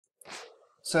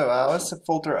So how is a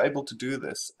filter able to do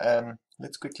this?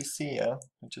 Let's quickly see. Let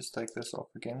me just take this off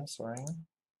again, sorry.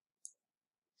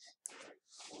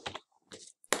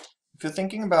 If you're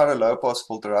thinking about a low-pass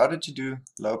filter, how did you do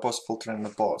low-pass filter in the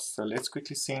past? So let's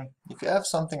quickly see. If you have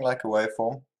something like a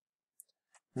waveform,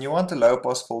 and you want a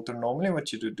low-pass filter, normally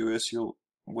what you do is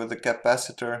with a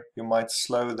capacitor, you might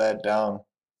slow that down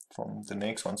from the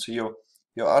next one. So your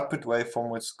output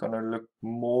waveform is going to look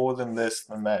more than this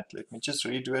than that. Let me just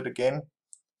redo it again,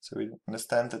 so we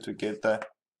understand that we get the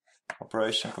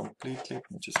operation completely.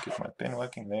 Let me just get my pen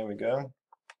working. There we go.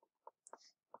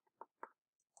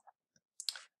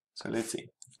 So let's see.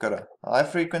 You've got a high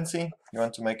frequency. You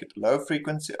want to make it low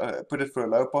frequency. Put it for a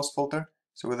low pass filter.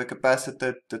 So with a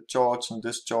capacitor, the charge and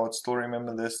discharge. Still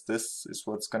remember this. This is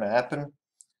what's going to happen.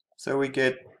 So we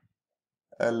get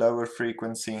a lower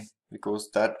frequency because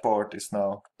that part is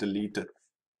now deleted.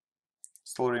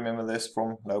 Still remember this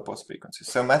from low pass frequency.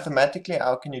 So mathematically,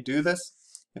 how can you do this?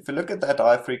 If you look at that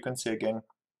high frequency again,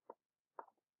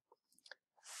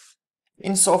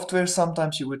 in software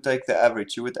sometimes you would take the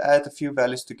average. You would add a few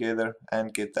values together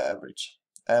and get the average.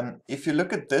 If you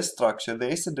look at this structure, there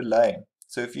is a delay.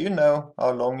 So if you know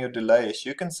how long your delay is,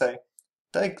 you can say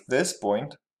take this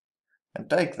point and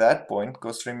take that point,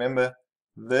 because remember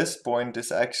this point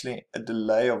is actually a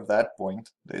delay of that point.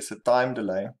 There's a time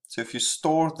delay. So if you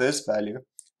store this value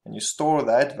and you store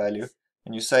that value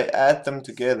and you say add them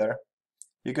together,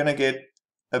 you're going to get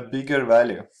a bigger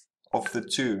value of the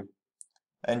two,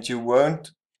 and you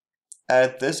won't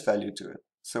add this value to it.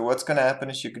 So what's going to happen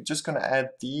is you're just going to add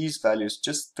these values,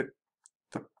 just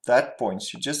that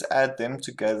points, you just add them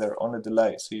together on a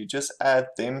delay. So you just add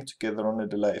them together on a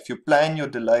delay. If you plan your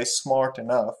delay smart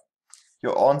enough,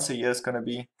 your answer here is going to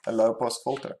be a low pass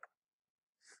filter.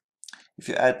 If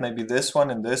you add maybe this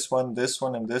one and this one, this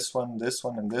one and this one, this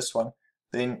one and this one,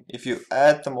 then if you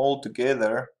add them all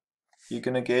together, you're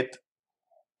going to get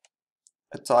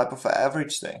a type of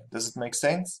average there. Does it make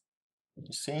sense?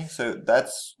 You see? So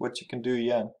that's what you can do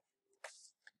here.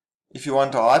 If you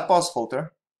want a high pass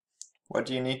filter, what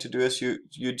you need to do is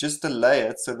you just delay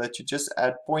it so that you just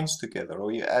add points together,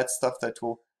 or you add stuff that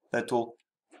will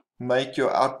make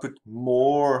your output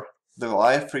more the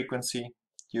higher frequency.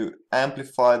 You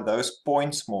amplify those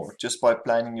points more just by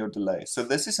planning your delay. So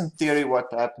this is in theory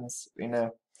what happens in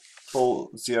a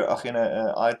full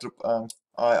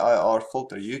IIR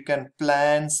filter. You can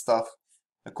plan stuff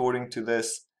according to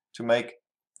this to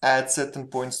add certain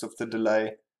points of the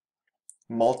delay,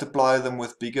 multiply them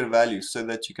with bigger values, so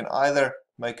that you can either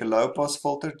make a low pass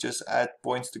filter, just add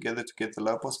points together to get the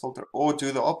low pass filter, or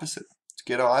do the opposite to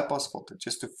get a high pass filter,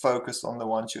 just to focus on the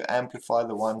ones, you amplify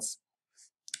the ones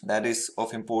that is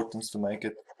of importance to make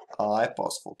it a high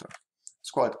pass filter.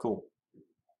 It's quite cool.